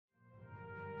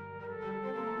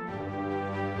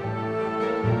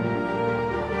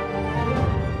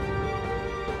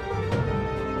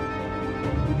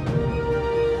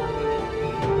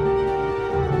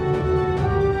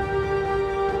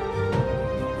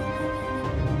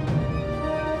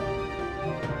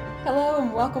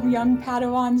Welcome, young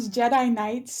Padawans, Jedi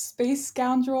Knights, space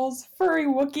scoundrels, furry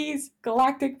Wookiees,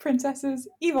 galactic princesses,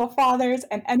 evil fathers,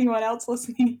 and anyone else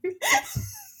listening.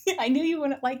 I knew you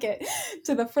wouldn't like it.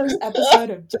 To the first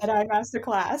episode of Jedi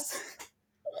Masterclass.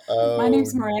 My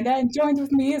name's Miranda, and joined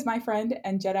with me is my friend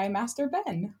and Jedi Master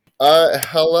Ben.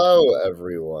 Hello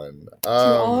everyone. To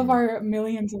all of our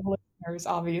millions of listeners,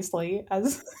 obviously. Hi,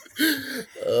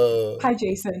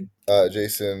 Jason.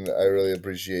 Jason, I really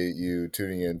appreciate you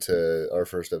tuning into our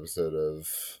first episode of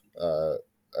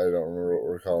I don't remember what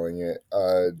we're calling it.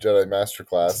 Jedi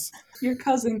Masterclass. Your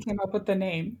cousin came up with the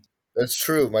name. That's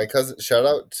true. My cousin. Shout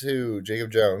out to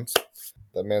Jacob Jones.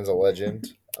 That man's a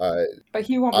legend. But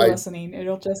he won't be listening.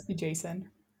 It'll just be Jason,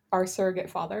 our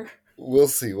surrogate father. We'll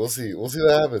see what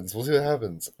happens.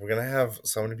 We're gonna have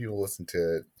so many people listen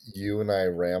to it. You and I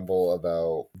ramble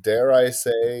about, dare I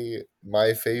say,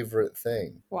 my favorite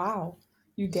thing. Wow,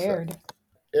 you dared.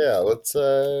 Yeah, let's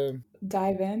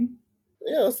dive in.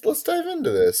 Yeah, let's dive into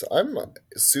this. I'm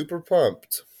super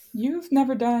pumped. You've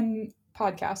never done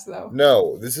podcasts though.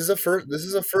 No, this is a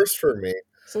first for me.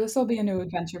 So this will be a new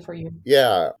adventure for you.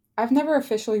 Yeah. I've never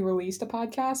officially released a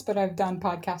podcast, but I've done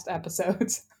podcast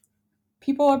episodes.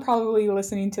 People are probably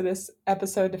listening to this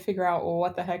episode to figure out, well,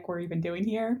 what the heck we're even doing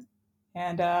here.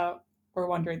 And we're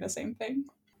wondering the same thing.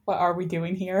 What are we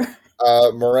doing here?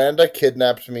 Miranda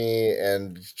kidnapped me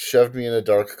and shoved me in a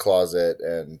dark closet,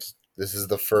 and this is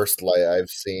the first light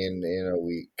I've seen in a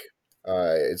week.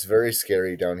 It's very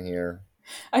scary down here.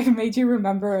 I've made you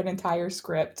remember an entire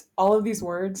script. All of these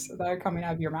words that are coming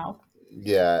out of your mouth.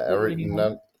 Yeah,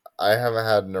 I haven't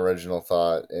had an original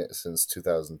thought since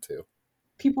 2002.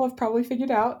 People have probably figured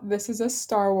out this is a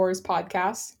Star Wars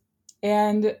podcast.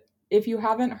 And if you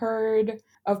haven't heard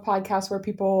of podcasts where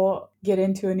people get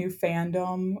into a new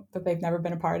fandom that they've never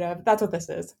been a part of, that's what this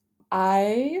is.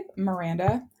 I,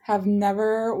 Miranda, have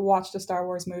never watched a Star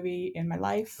Wars movie in my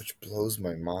life. Which blows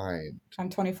my mind.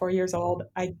 I'm 24 years old.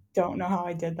 I don't know how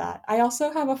I did that. I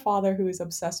also have a father who is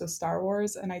obsessed with Star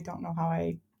Wars, and I don't know how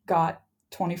I got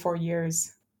 24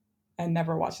 years and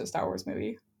never watched a Star Wars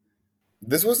movie.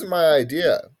 This wasn't my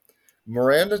idea.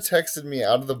 Miranda texted me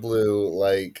out of the blue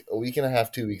like a week and a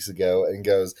half, 2 weeks ago, and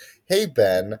goes, "Hey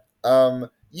Ben,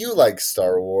 you like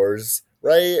Star Wars,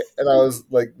 right?" And I was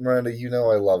like, "Miranda, you know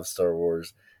I love Star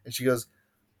Wars." And she goes,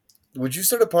 "Would you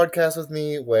start a podcast with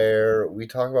me where we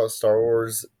talk about Star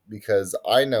Wars because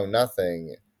I know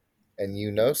nothing and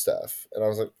you know stuff?" And I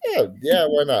was like, "Yeah,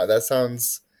 why not? That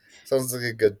sounds like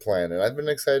a good plan." And I've been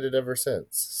excited ever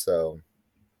since. So,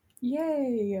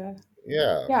 yay!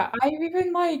 Yeah. Yeah,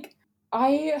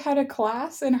 I had a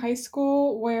class in high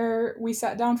school where we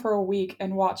sat down for a week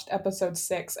and watched episode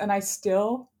 6, and I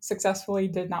still successfully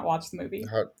did not watch the movie.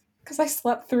 Because I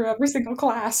slept through every single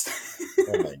class.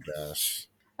 Oh my gosh.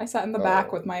 I sat in the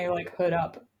back with my hood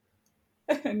up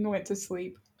and went to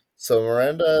sleep. So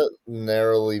Miranda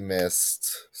narrowly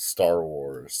missed Star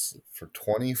Wars for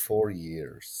 24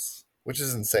 years. Which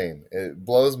is insane. It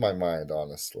blows my mind,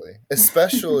 honestly.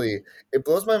 Especially, it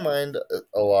blows my mind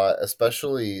a lot,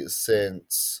 especially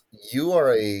since you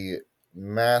are a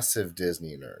massive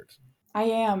Disney nerd. I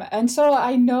am. And so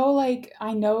I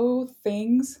know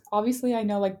things. Obviously, I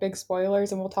know big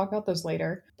spoilers, and we'll talk about those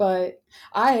later. But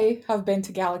I have been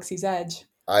to Galaxy's Edge.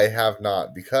 I have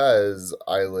not, because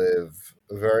I live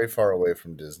very far away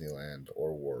from Disneyland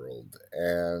or World,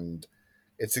 and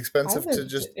it's expensive to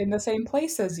just in the same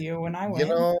place as you when I went. I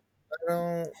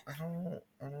don't.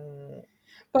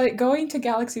 But going to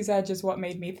Galaxy's Edge is what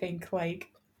made me think I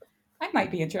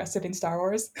might be interested in Star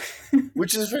Wars.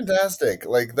 Which is fantastic.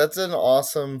 That's an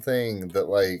awesome thing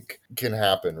that can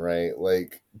happen, right?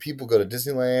 People go to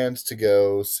Disneyland to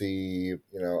go see,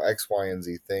 X, Y, and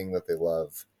Z thing that they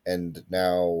love. And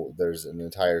now there's an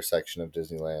entire section of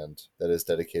Disneyland that is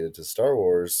dedicated to Star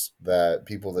Wars that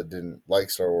people that didn't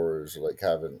like Star Wars or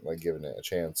haven't given it a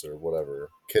chance or whatever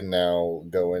can now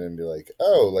go in and be like,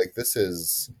 "Oh, this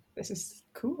is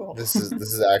cool. This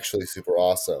is actually super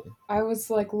awesome." I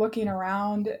was looking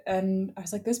around and I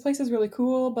was like, this place is really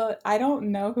cool, but I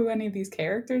don't know who any of these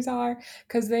characters are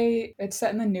because it's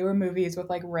set in the newer movies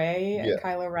with Rey and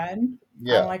Kylo Ren.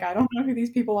 Yeah. I'm I don't know who these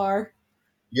people are.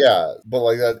 Yeah, but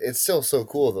that, it's still so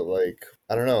cool that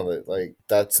I don't know, that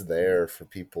that's there for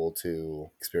people to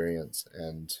experience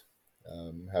and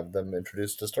have them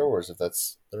introduced to Star Wars if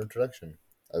that's their introduction,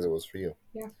 as it was for you.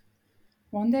 Yeah.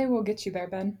 One day we'll get you there,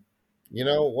 Ben.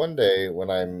 One day when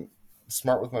I'm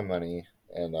smart with my money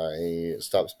and I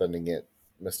stop spending it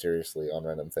mysteriously on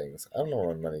random things. I don't know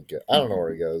where my money goes. I don't know where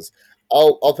it goes.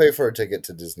 I'll pay for a ticket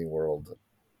to Disney World.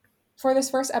 For this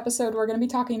first episode, we're going to be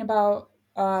talking about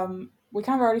we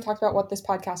kind of already talked about what this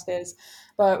podcast is,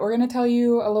 but we're going to tell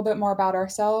you a little bit more about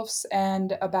ourselves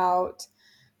and about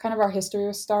kind of our history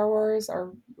with Star Wars,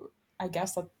 or I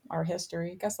guess our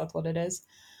history. I guess that's what it is.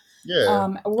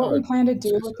 Yeah, I What we would plan to say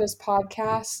do with so. this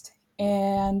podcast,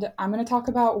 and I'm going to talk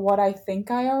about what I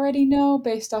think I already know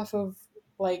based off of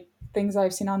like things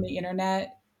I've seen on the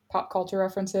internet, pop culture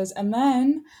references, and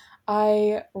then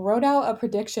I wrote out a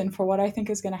prediction for what I think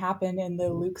is going to happen in the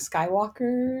Luke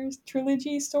Skywalker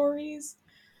trilogy stories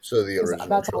So the because original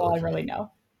that's all I trilogy. really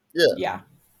know. Yeah. Yeah.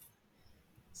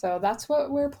 So that's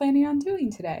what we're planning on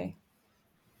doing today.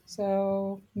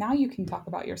 So now you can talk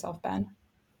about yourself, Ben.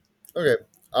 Okay.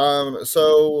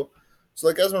 So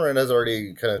like as Miranda has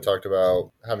already kind of talked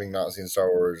about having not seen Star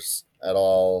Wars at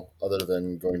all, other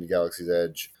than going to Galaxy's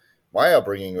Edge, my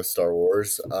upbringing with Star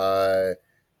Wars, my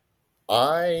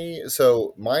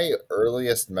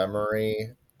earliest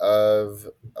memory of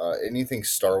anything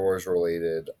Star Wars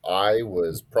related, I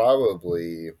was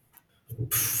probably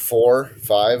 4,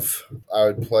 5. I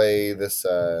would play this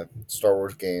Star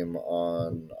Wars game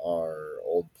on our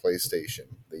old PlayStation,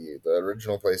 the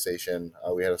original PlayStation.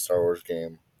 We had a Star Wars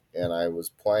game, and I was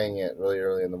playing it really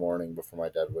early in the morning before my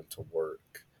dad went to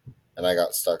work, and I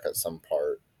got stuck at some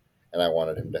part, and I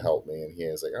wanted him to help me, and he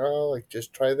was like, "Oh, like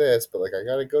just try this," but like I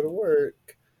gotta go to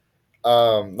work.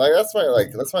 Like that's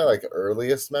my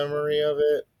earliest memory of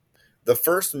it. The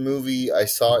first movie I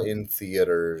saw in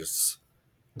theaters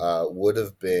would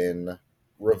have been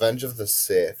Revenge of the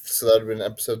Sith. So that would have been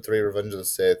episode 3, Revenge of the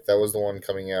Sith. That was the one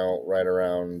coming out right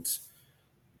around,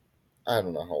 I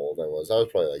don't know how old I was. I was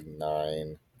probably like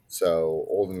 9. So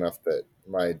old enough that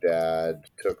my dad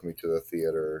took me to the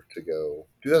theater to go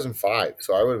 2005.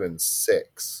 So I would have been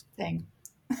 6. Dang.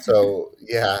 So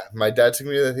yeah, my dad took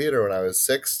me to the theater when I was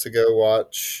 6 to go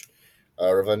watch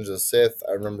Revenge of the Sith.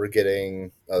 I remember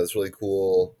getting this really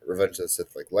cool Revenge of the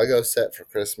Sith like Lego set for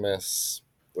Christmas,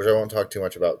 which I won't talk too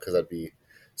much about because that'd be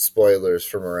spoilers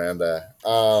for Miranda.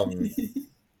 Yeah, we're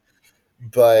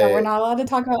But not allowed to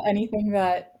talk about anything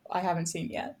that I haven't seen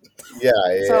yet. yeah,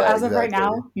 So yeah, as of right exactly.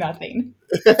 now, nothing.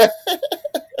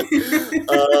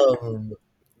 um,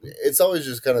 it's always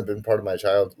just kind of been part of my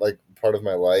like part of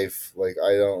my life. Like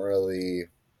I don't really,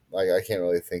 like I can't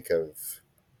really think of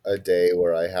a day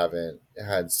where I haven't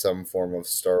had some form of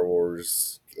Star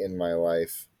Wars in my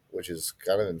life, which is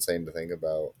kind of insane to think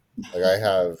about. Like I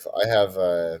have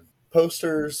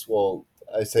posters. Well,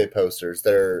 I say posters.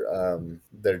 They're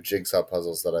jigsaw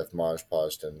puzzles that I've Mod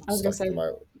Podged and I was gonna say if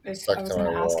I stuck to was my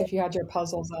gonna ask if wall. you had your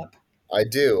puzzles up. I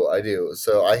do.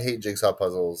 So I hate jigsaw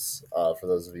puzzles. For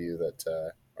those of you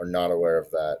that are not aware of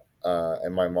that,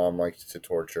 and my mom liked to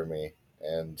torture me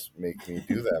and make me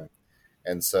do them.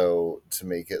 And so to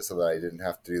make it so that I didn't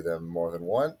have to do them more than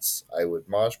once, I would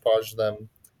Mod Podge them,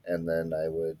 and then I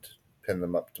would pin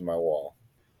them up to my wall.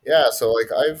 Yeah. So like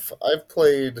I've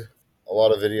played a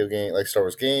lot of video game like Star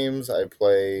Wars games. I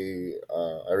play.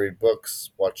 I read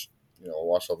books. Watch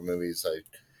all the movies.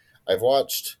 I've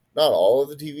watched not all of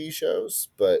the TV shows,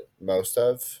 but most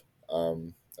of,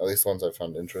 at least the ones I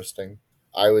found interesting.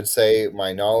 I would say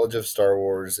my knowledge of Star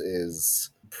Wars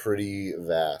is pretty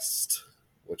vast,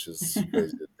 which is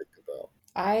crazy to think about.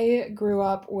 I grew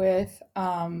up with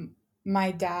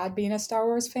my dad being a Star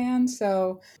Wars fan,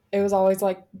 so it was always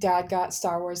like dad got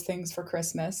Star Wars things for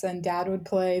Christmas, and dad would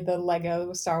play the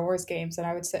Lego Star Wars games, and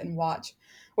I would sit and watch,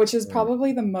 which is Mm.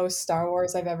 probably the most Star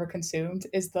Wars I've ever consumed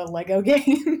is the Lego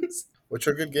games. Which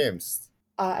are good games.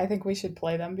 I think we should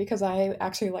play them because I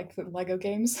actually like the Lego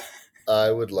games.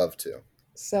 I would love to.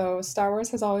 So Star Wars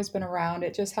has always been around.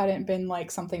 It just hadn't been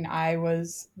like something I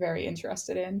was very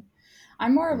interested in.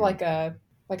 I'm more of Mm.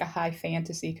 like a high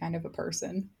fantasy kind of a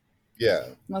person, Yeah,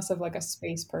 less of like a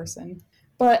space person.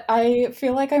 But I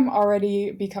feel like I'm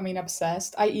already becoming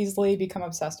obsessed. I easily become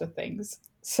obsessed with things.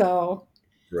 So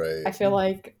I right. feel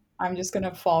like I'm just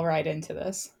gonna fall right into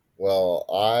this. Well,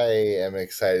 I am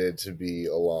excited to be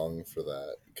along for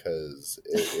that because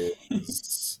it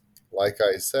is, like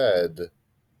I said,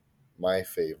 my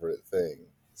favorite thing.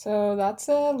 So that's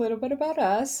a little bit about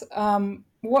us.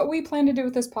 What we plan to do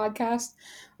with this podcast,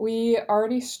 we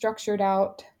already structured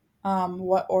out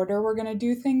what order we're going to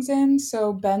do things in.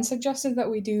 So Ben suggested that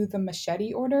we do the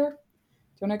machete order. Do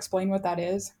you want to explain what that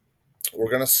is? We're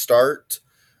gonna start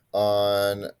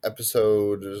on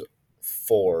episode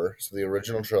 4, so the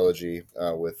original trilogy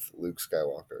with Luke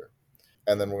Skywalker,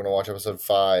 and then we're gonna watch episode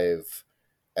 5,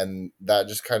 and that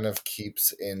just kind of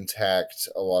keeps intact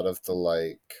a lot of the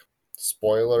like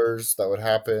spoilers that would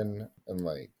happen and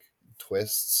like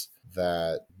twists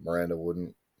that Miranda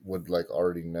would like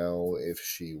already know if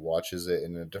she watches it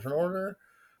in a different order.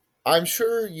 I'm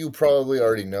sure you probably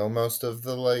already know most of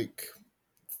the like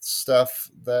stuff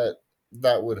that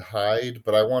would hide,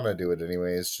 but I want to do it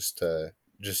anyways, just to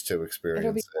It'll be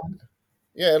experience it. fun.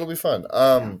 Yeah, it'll be fun.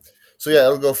 Yeah. So yeah,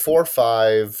 it'll go 4,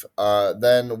 5.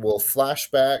 Then we'll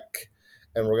flashback,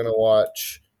 and we're gonna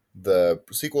watch the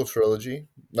sequel trilogy,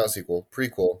 not sequel,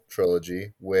 prequel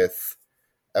trilogy with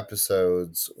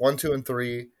episodes 1, 2, and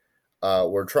 3.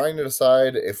 We're trying to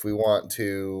decide if we want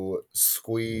to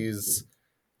squeeze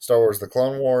Star Wars: The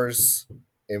Clone Wars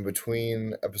in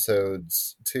between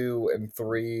episodes 2 and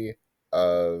 3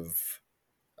 of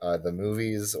the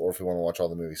movies, or if we want to watch all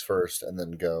the movies first and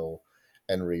then go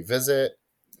and revisit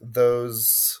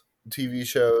those TV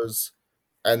shows.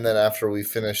 And then after we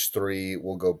finish 3,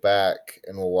 we'll go back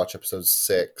and we'll watch episode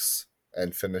 6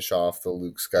 and finish off the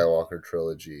Luke Skywalker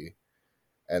trilogy.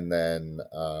 And then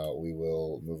we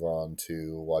will move on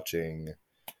to watching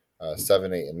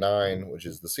 7, 8, and 9, which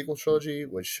is the sequel trilogy,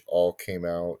 which all came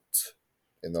out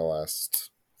in the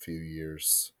last few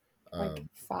years. Like Um,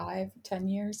 5, 10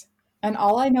 years. And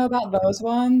all I know about those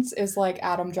ones is like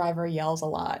Adam Driver yells a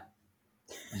lot.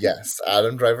 yes,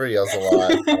 Adam Driver yells a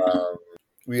lot.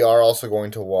 We are also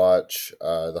going to watch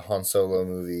the Han Solo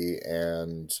movie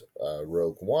and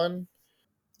Rogue One.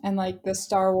 And like the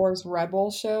Star Wars Rebel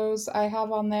shows I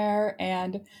have on there.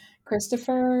 And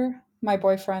Christopher, my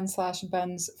boyfriend slash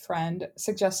Ben's friend,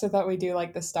 suggested that we do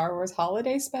like the Star Wars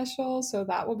holiday special. So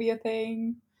that will be a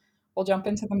thing. We'll jump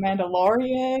into the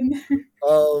Mandalorian.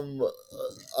 Um,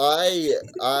 I,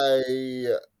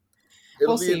 it'll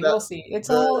We'll be see. that We'll see. the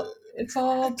It's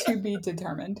all to be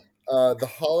determined. the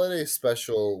holiday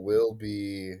special will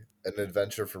be an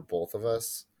adventure for both of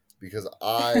us because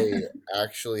I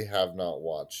actually have not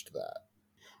watched that.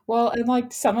 Well, and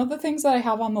like some of the things that I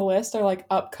have on the list are like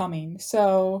upcoming.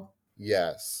 So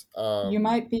Yes. you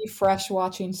might be fresh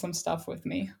watching some stuff with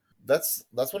me. That's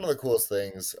one of the coolest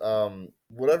things.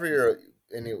 Whatever your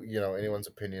anyone's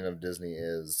opinion of Disney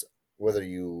is, whether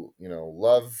you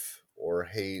love or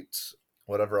hate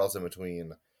whatever else in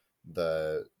between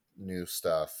the new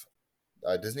stuff,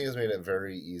 Disney has made it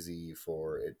very easy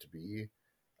for it to be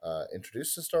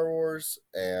introduced to Star Wars,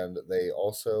 and they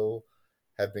also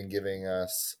have been giving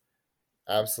us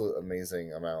absolute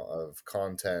amazing amount of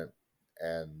content,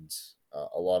 and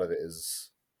a lot of it is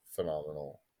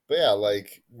phenomenal. But yeah,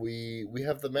 like we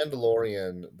have the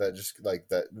Mandalorian that just like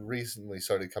that recently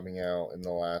started coming out in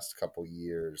the last couple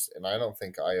years, and I don't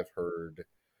think I have heard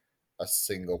a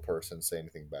single person say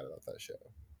anything bad about that show.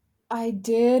 I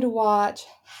did watch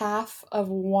half of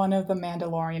one of the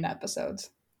Mandalorian episodes.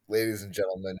 Ladies and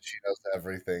gentlemen, she knows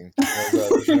everything.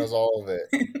 She knows all of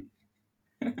it.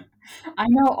 I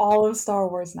know all of Star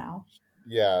Wars now.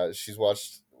 Yeah, she's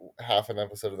watched half an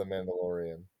episode of The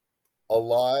Mandalorian. A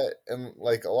lot, and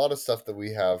like a lot of stuff that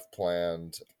we have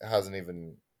planned hasn't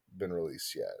even been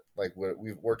released yet. Like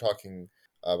we're talking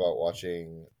about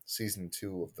watching season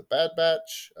 2 of The Bad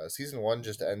Batch. Season 1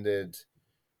 just ended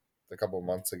a couple of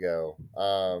months ago.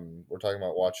 We're talking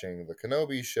about watching the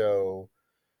Kenobi show,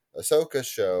 Ahsoka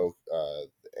show,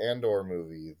 Andor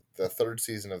movie, the third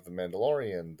season of The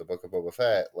Mandalorian, the Book of Boba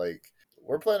Fett. Like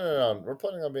we're planning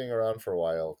on being around for a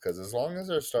while because as long as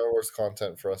there's Star Wars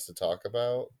content for us to talk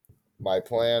about, my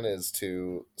plan is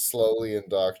to slowly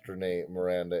indoctrinate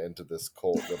Miranda into this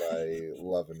cult that I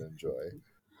love and enjoy.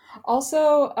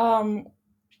 Also,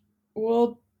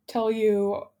 we'll tell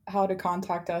you how to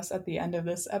contact us at the end of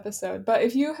this episode. But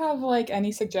if you have like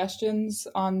any suggestions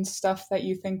on stuff that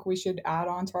you think we should add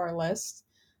onto our list,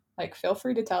 like feel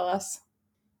free to tell us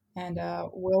and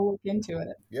we'll look into it.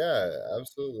 Yeah,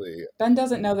 absolutely. Ben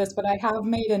doesn't know this, but I have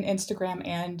made an Instagram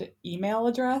and email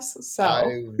address. So I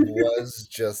was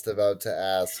just about to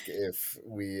ask if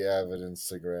we have an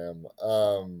Instagram.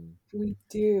 we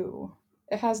do.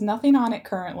 It has nothing on it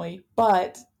currently,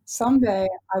 but someday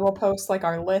I will post like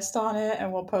our list on it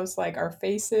and we'll post like our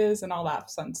faces and all that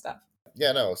fun stuff.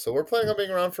 Yeah, no. So we're planning on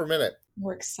being around for a minute.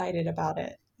 We're excited about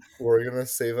it. We're gonna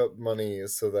save up money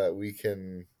so that we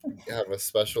can have a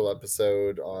special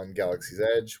episode on Galaxy's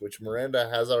Edge, which Miranda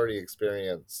has already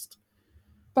experienced.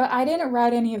 But I didn't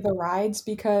ride any of the rides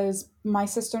because my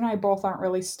sister and I both aren't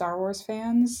really Star Wars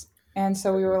fans. And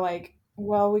so we were like,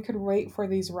 well, we could wait for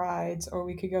these rides or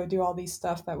we could go do all these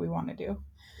stuff that we want to do.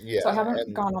 So I Yeah, haven't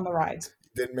and gone on the rides.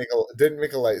 didn't make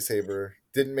a lightsaber,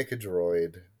 didn't make a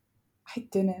droid. I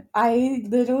didn't. I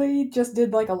literally just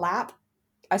did like a lap.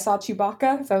 I saw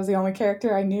Chewbacca. That was the only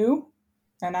character I knew.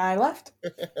 And I left.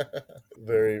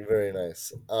 Very, very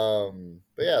nice.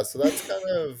 But yeah, so that's kind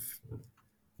of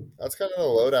the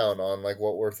lowdown on like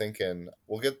what we're thinking.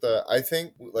 We'll get the I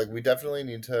think like we definitely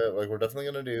need to like we're definitely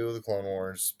gonna do the Clone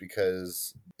Wars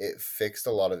because it fixed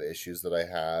a lot of issues that I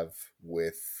have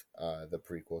with the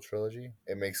prequel trilogy.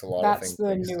 It makes a lot of That's things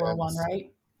the make newer one, sense.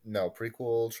 right? No,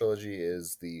 prequel trilogy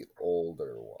is the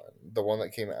older one. The one that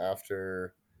came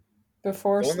after.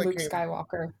 Before The one that Luke came.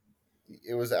 Skywalker.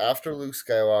 It was after Luke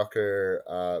Skywalker,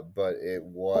 but it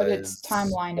But it's was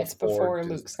timeline, it's before before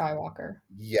Luke Disney. Skywalker.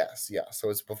 Yes, yeah. So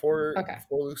it's Okay. before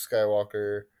Luke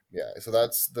Skywalker. Yeah. So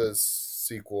that's the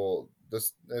sequel.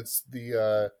 This it's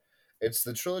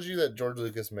the trilogy that George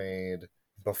Lucas made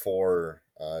before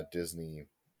Disney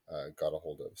got a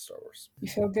hold of Star Wars. You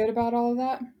feel good about all of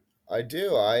that? I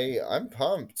do. I'm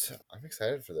pumped. I'm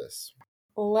excited for this.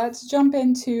 Let's jump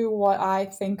into what I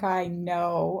think I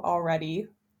know already.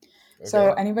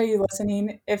 So Okay. anybody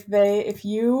listening, if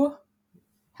you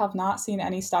have not seen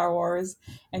any Star Wars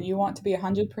and you want to be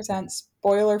 100%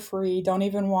 spoiler free, don't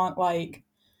even want like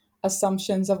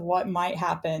assumptions of what might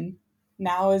happen,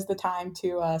 now is the time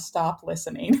to stop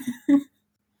listening.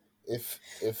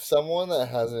 If someone that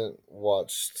hasn't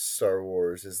watched Star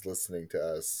Wars is listening to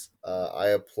us, I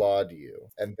applaud you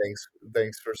and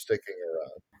thanks for sticking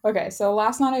around. Okay, so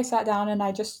last night I sat down and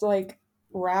I just like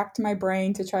racked my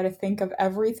brain to try to think of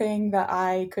everything that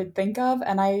I could think of,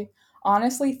 and I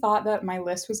honestly thought that my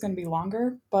list was going to be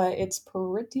longer, but it's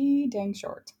pretty dang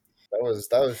short. That was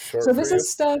short So for this you.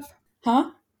 is stuff,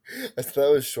 huh?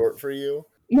 That was short for you.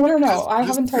 No, no, no. I Just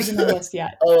haven't for, told you my list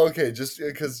yet. oh, okay.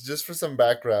 Just for some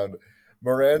background,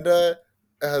 Miranda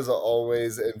has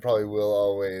always and probably will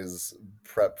always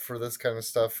prep for this kind of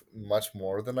stuff much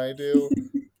more than I do.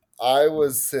 I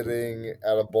was sitting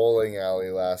at a bowling alley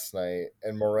last night,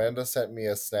 and Miranda sent me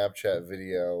a Snapchat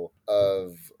video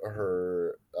of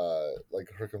her, like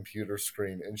her computer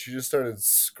screen, and she just started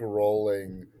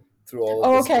scrolling through all of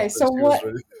Oh, the stuff okay, that so she was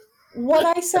ready. what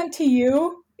I sent to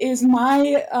you is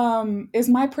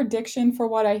my prediction for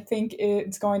what I think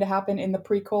is going to happen in the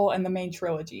prequel and the main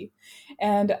trilogy.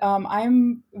 And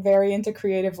I'm very into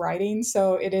creative writing,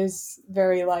 so it is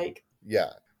very like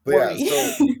Yeah, but yeah, wordy.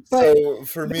 so But so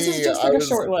for this is me, just like a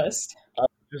short list. I was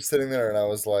just sitting there, and I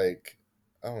was like,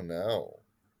 "Oh no,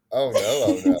 oh no,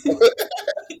 oh no."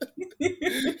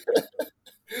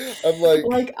 I'm like,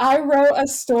 Like I wrote a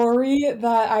story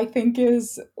that I think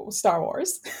is Star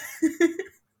Wars.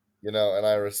 and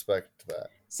I respect that.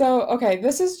 So, okay,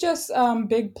 this is just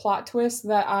big plot twist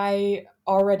that I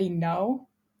already know.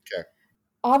 Okay,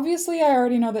 Obviously, I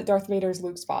already know that Darth Vader is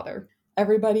Luke's father.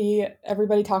 Everybody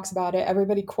talks about it.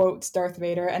 Everybody quotes Darth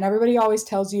Vader, and everybody always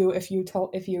tells you if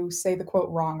you say the quote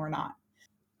wrong or not.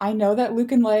 I know that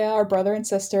Luke and Leia are brother and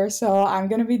sister, so I'm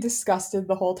gonna be disgusted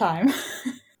the whole time.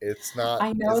 it's not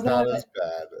I know it's not as that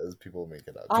bad as people make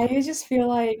it out to I be. just feel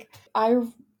like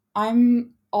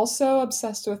I'm also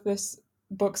obsessed with this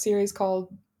book series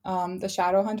called the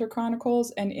Shadowhunter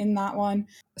Chronicles, and in that one,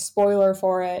 spoiler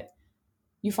for it,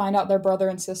 you find out they're brother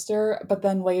and sister, but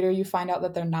then later you find out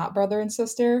that they're not brother and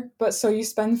sister. But so you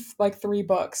spend like 3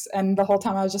 books, and the whole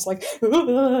time I was just like,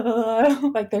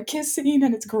 like they're kissing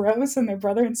and it's gross, and they're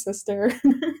brother and sister.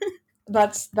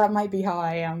 That might be how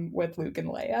I am with Luke and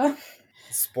Leia.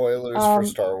 Spoilers for Um,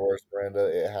 Star Wars, Miranda.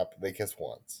 It happened. They kiss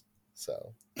once,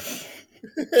 so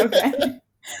okay.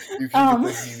 you can get Um,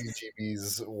 the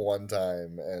heebie-jeebies one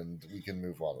time, and we can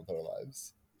move on with our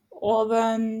lives. well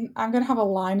then I'm gonna have a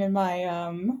line in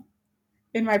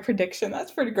my prediction.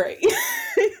 That's pretty great.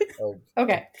 Oh,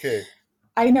 Okay. okay.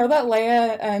 I know that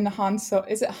Leia and Han Solo,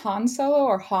 is it Han Solo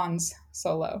or Hans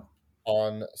Solo?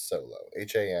 Han Solo.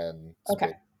 HAN Okay.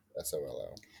 space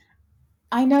SOLO.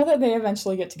 I know that they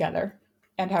eventually get together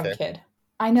and have a Okay. kid.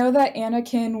 I know that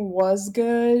Anakin was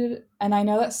good, and I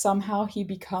know that somehow he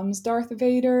becomes Darth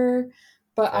Vader,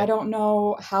 but I Okay. don't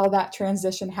know how that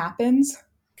transition happens.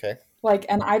 Okay. Like,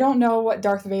 and I don't know what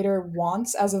Darth Vader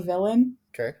wants as a villain,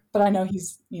 Okay. but I know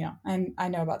and I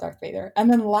know about Darth Vader. And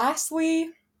then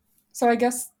lastly, so I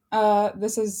guess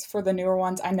this is for the newer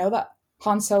ones. I know that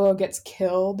Han Solo gets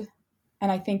killed,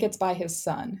 and I think it's by his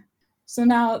son. So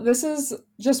now this is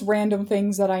just random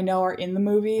things that I know are in the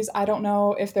movies. I don't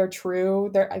know if they're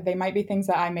true. They might be things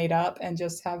that I made up and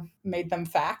just have made them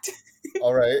fact.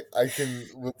 All right.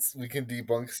 We can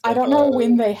debunk I stuff. don't know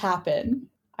when they happen.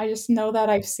 I just know that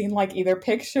I've seen like either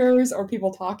pictures or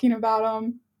people talking about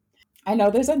them. I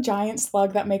know there's a giant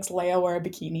slug that makes Leia wear a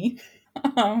bikini.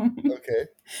 Um, Okay.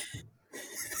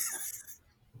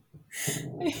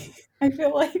 I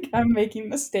feel like I'm making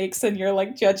mistakes and you're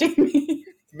like judging me.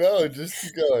 No, just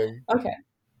keep going. Okay.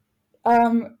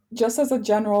 Just as a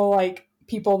general like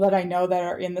people that I know that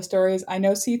are in the stories, I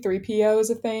know C3PO is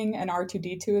a thing and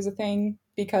R2D2 is a thing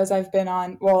because I've been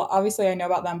on, well, obviously I know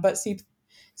about them, but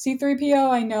C3PO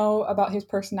I know about his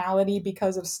personality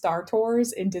because of Star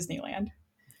Tours in Disneyland.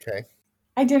 Okay.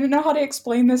 I didn't know how to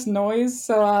explain this noise,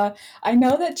 so I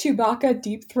know that Chewbacca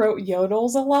deep throat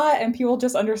yodels a lot, and people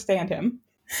just understand him.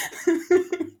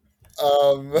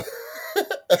 Um,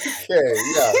 okay,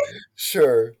 yeah,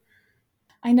 sure.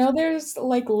 I know there's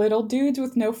like little dudes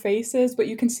with no faces, but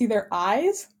you can see their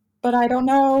eyes. But I don't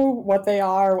know what they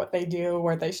are, what they do,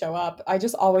 where they show up. I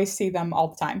just always see them all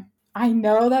the time. I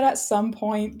know that at some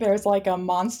point there's like a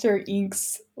Monster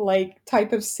Inc.'s like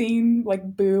type of scene,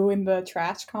 like Boo in the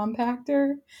trash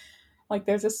compactor. Like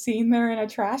there's a scene there in a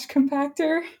trash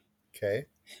compactor, Okay.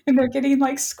 and they're getting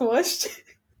like squished.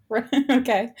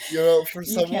 Okay, For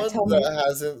you can't someone tell me. that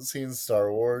hasn't seen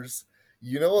Star Wars,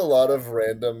 you know a lot of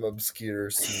random obscure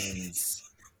scenes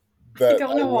I that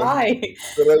don't I know wouldn't why.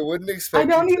 I expect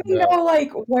you don't to even know. know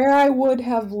like where I would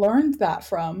have learned that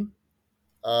from.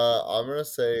 I'm gonna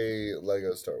say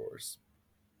Lego Star Wars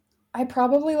I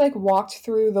probably like walked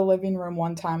through the living room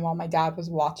one time while my dad was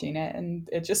watching it, and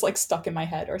it just like stuck in my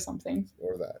head or something.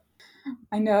 or that.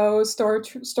 I know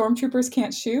stormtroopers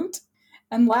can't shoot,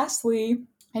 and lastly,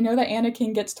 I know that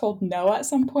Anakin gets told no at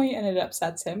some point, and it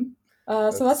upsets him. So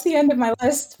that's That's the end of my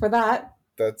list for that.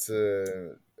 that's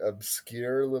a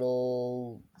obscure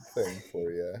little thing for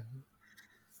you.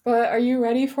 But are you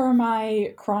ready for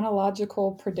my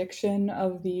chronological prediction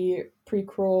of the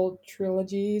prequel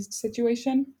trilogy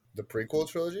situation? The prequel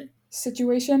trilogy?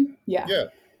 Situation? Yeah. Yeah,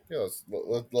 yeah. Let's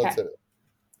Okay, hit it.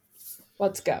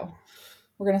 let's go.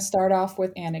 We're gonna start off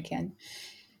with Anakin.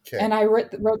 Okay, And I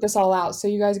wrote this all out, so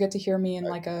you guys get to hear me in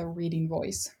like a reading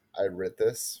voice. I writ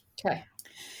this. Okay.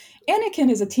 Anakin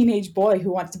is a teenage boy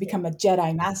who wants to become a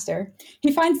Jedi Master.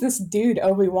 He finds this dude,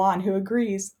 Obi-Wan, who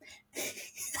agrees.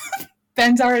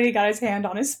 Ben's already got his hand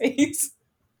on his face.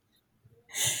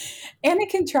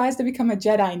 Anakin tries to become a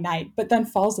Jedi Knight, but then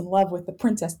falls in love with the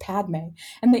Princess Padme,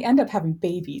 and they end up having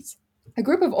babies. A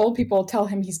group of old people tell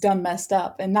him he's done messed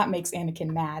up, and that makes Anakin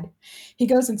mad. He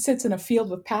goes and sits in a field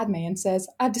with Padme and says,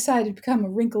 I've decided to become a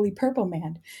wrinkly purple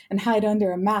man and hide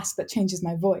under a mask that changes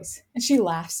my voice. And she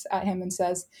laughs at him and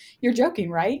says, You're joking,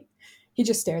 right? He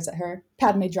just stares at her.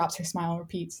 Padme drops her smile and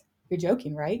repeats, You're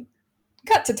joking, right?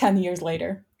 Cut to 10 years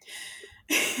later.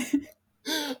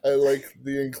 I like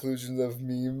the inclusion of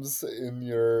memes in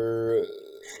your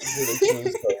prediction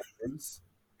of Star Wars.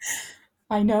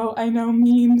 I know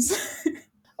memes.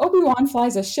 Obi-Wan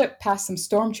flies a ship past some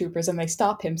stormtroopers and they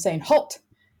stop him, saying, Halt!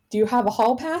 Do you have a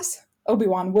hall pass?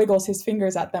 Obi-Wan wiggles his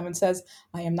fingers at them and says,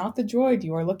 I am not the droid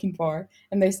you are looking for.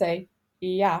 And they say,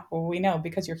 Yeah, well, we know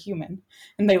because you're human.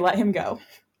 And they let him go.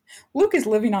 Luke is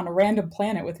living on a random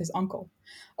planet with his uncle.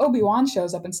 Obi-Wan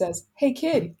shows up and says, Hey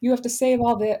kid, you have to save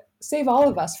all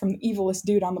of us from the evilest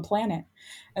dude on the planet.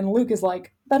 And Luke is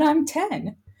like, But I'm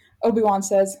 10. Obi-Wan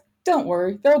says, Don't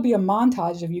worry, there'll be a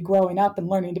montage of you growing up and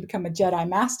learning to become a Jedi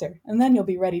Master, and then you'll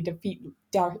be ready to defeat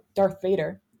Darth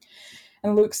Vader.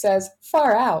 And Luke says,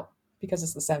 Far out, because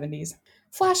it's the 70s.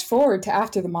 Flash forward to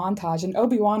after the montage,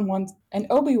 and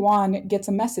Obi-Wan gets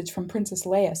a message from Princess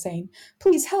Leia saying,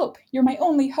 Please help, you're my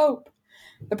only hope.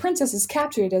 The princess is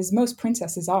captured, as most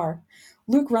princesses are.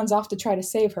 Luke runs off to try to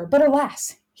save her, but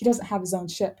alas, he doesn't have his own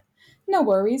ship. No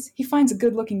worries, he finds a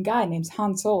good looking guy named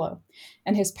Han Solo,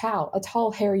 and his pal, a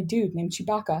tall, hairy dude named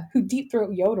Chewbacca, who deep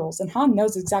throat yodels, and Han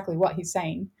knows exactly what he's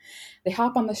saying. They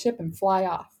hop on the ship and fly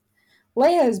off.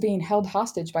 Leia is being held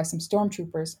hostage by some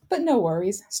stormtroopers, but no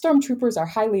worries. Stormtroopers are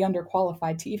highly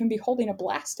underqualified to even be holding a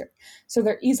blaster, so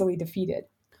they're easily defeated.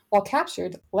 While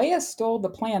captured, Leia stole the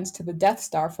plans to the Death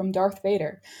Star from Darth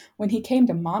Vader when he came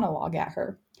to monologue at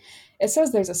her. It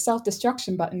says there's a self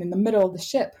destruction button in the middle of the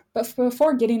ship, but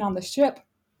before getting on the ship,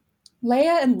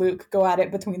 Leia and Luke go at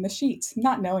it between the sheets,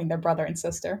 not knowing they're brother and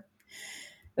sister.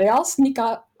 They all sneak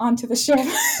up onto the ship.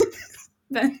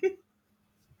 then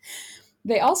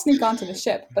They all sneak onto the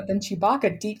ship, but then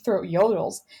Chewbacca deep throat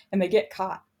yodels and they get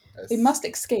caught. They Yes. must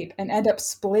escape and end up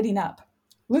splitting up.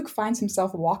 Luke finds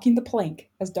himself walking the plank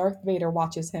as Darth Vader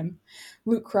watches him.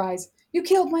 Luke cries, You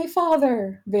killed my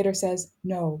father! Vader says,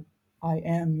 No, I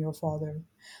am your father.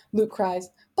 Luke cries,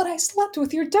 But I slept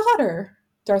with your daughter!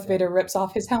 Darth Yeah. Vader rips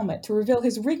off his helmet to reveal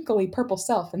his wrinkly purple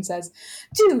self and says,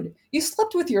 Dude, you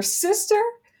slept with your sister?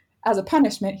 As a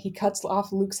punishment, he cuts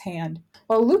off Luke's hand.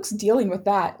 While Luke's dealing with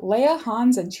that, Leia,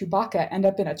 Hans, and Chewbacca end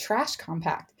up in a trash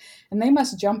compact, and they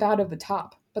must jump out of the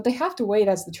top. But they have to wait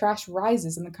as the trash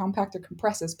rises and the compactor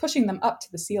compresses, pushing them up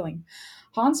to the ceiling.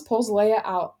 Hans pulls Leia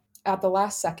out at the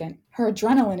last second. Her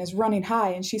adrenaline is running high,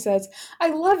 and she says, I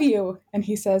love you! And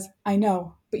he says, I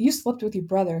know, but you slept with your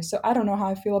brother, so I don't know how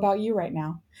I feel about you right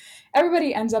now.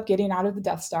 Everybody ends up getting out of the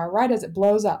Death Star right as it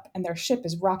blows up, and their ship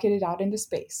is rocketed out into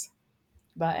space.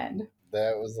 The end.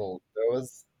 That was a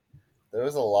there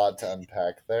was a lot to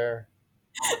unpack there.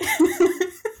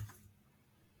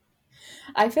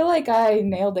 I feel like I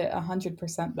nailed it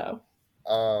 100% though.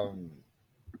 Um,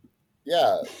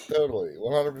 yeah, totally,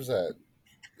 100%.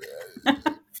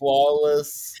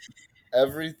 Flawless.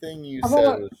 Everything you How said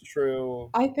about was true.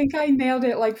 I think I nailed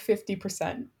it like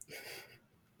 50%.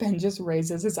 Ben just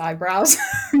raises his eyebrows.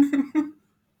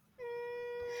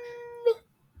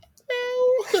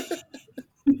 No.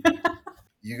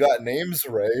 You got names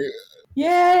right.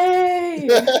 Yay!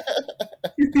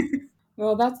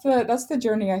 Well, that's the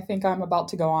journey I think I'm about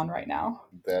to go on right now.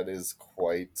 That is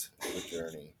quite the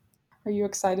journey. Are you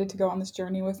excited to go on this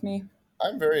journey with me?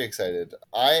 I'm very excited.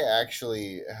 I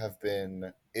actually have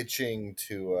been itching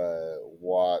to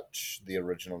watch the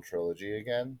original trilogy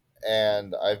again,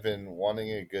 and I've been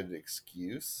wanting a good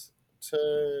excuse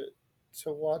to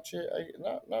watch it.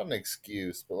 Not an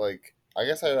excuse, but like I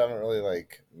guess I haven't really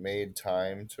like made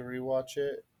time to rewatch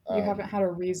it. You haven't had a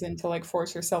reason to like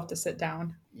force yourself to sit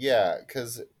down. Yeah,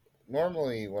 because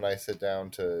normally when I sit down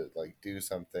to like do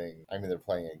something, I'm either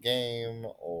playing a game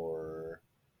or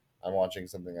I'm watching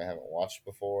something I haven't watched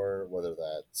before, whether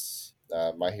that's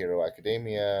My Hero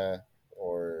Academia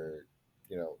or,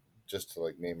 you know, just to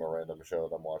like name a random show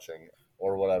that I'm watching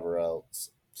or whatever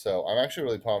else. So I'm actually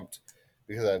really pumped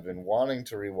because I've been wanting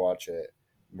to rewatch it.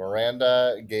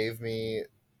 Miranda gave me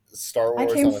Star I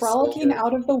Wars came on a frolicking silver.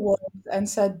 out of the woods and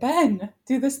said, Ben,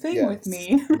 do this thing with Yes,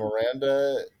 me.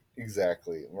 Miranda,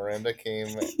 exactly. Miranda came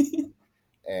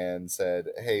and said,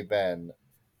 "Hey Ben,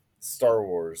 Star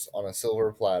Wars on a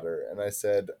silver platter," and I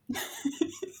said,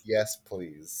 "Yes,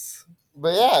 please."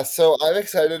 But yeah, so I'm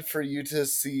excited for you to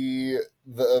see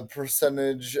the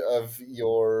percentage of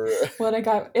your What I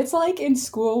got, it's like in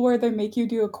school where they make you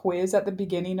do a quiz at the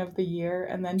beginning of the year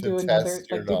and then to do another,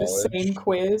 test your like do the same knowledge.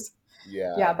 quiz.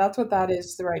 Yeah, Yeah, that's what that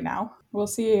is right now. We'll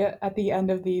see at the end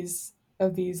of these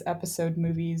episode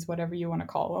movies, whatever you want to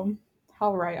call them,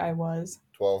 how right I was.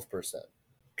 12%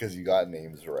 because you got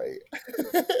names right.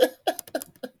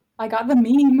 I got the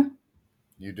meme.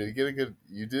 You did get a good.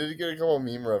 You did get a couple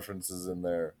meme references in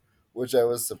there, which I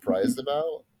was surprised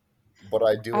about, but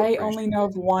I do I only know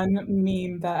appreciate. of one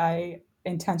meme that I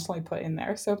intentionally put in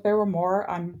there. So if there were more,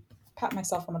 I'm pat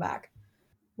myself on the back.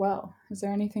 Well, is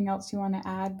there anything else you want to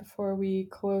add before we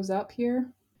close up here?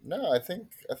 No, I think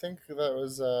that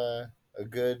was a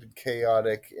good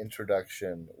chaotic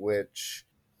introduction, which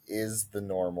is the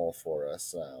normal for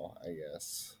us now, I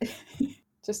guess.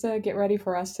 Just to get ready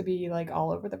for us to be like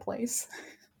all over the place.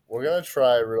 We're gonna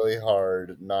try really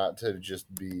hard not to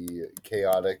just be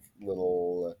chaotic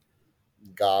little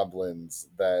goblins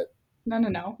that No, no,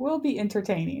 no. We'll be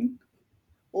entertaining.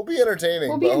 will be entertaining,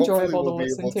 We'll be but hopefully enjoyable to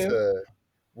listen to.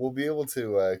 we'll be able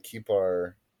to keep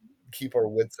our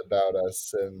wits about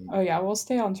us and Oh, yeah, we'll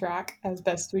stay on track as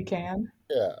best we can.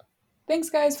 yeah. Thanks,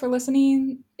 guys, for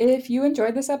listening. If you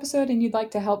enjoyed this episode and you'd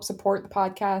like to help support the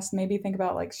podcast, maybe think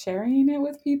about like sharing it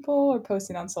with people or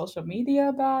posting on social media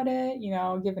about it,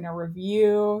 giving a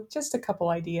review, just a couple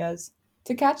ideas.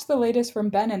 To catch the latest from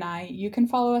Ben and I, you can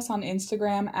follow us on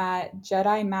Instagram at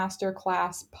Jedi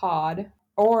Masterclass Pod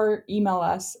or email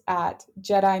us at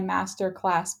Jedi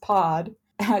Masterclass Pod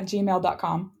at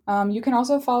gmail.com. You can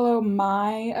also follow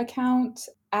my account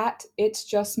at It's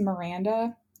Just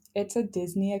Miranda. It's a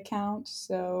Disney account,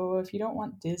 so if you don't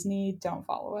want Disney, don't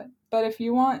follow it. But if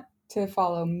you want to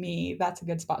follow me, that's a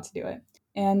good spot to do it.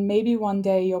 And maybe one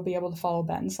day you'll be able to follow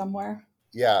Ben somewhere.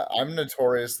 Yeah, I'm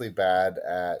notoriously bad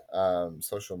at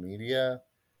social media,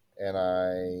 and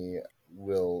I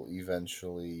will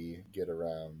eventually get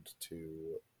around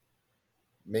to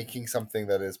making something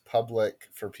that is public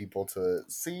for people to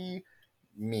see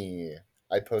me.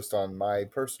 I post on my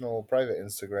personal private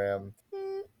Instagram,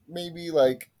 maybe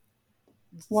like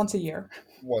Once a year.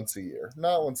 once a year.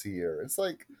 Not once a year. It's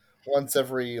like once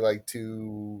every like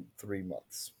 2, 3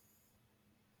 months.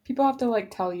 People have to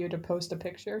like tell you to post a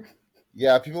picture.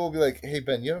 Yeah, people will be like, "Hey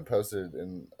Ben, you haven't posted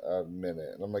in a minute,"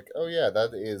 and I'm like, "Oh yeah,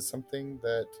 that is something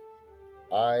that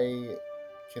I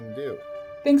can do."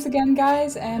 Thanks again,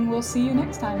 guys, and we'll see you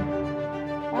next time.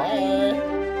 Bye.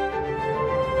 Bye.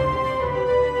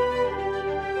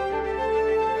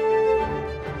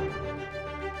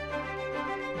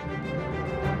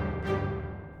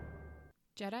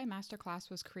 Jedi Masterclass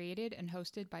was created and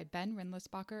hosted by Ben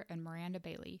Rindlisbacher and Miranda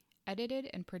Bailey, edited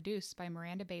and produced by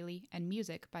Miranda Bailey, and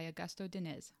music by Augusto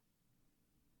Diniz.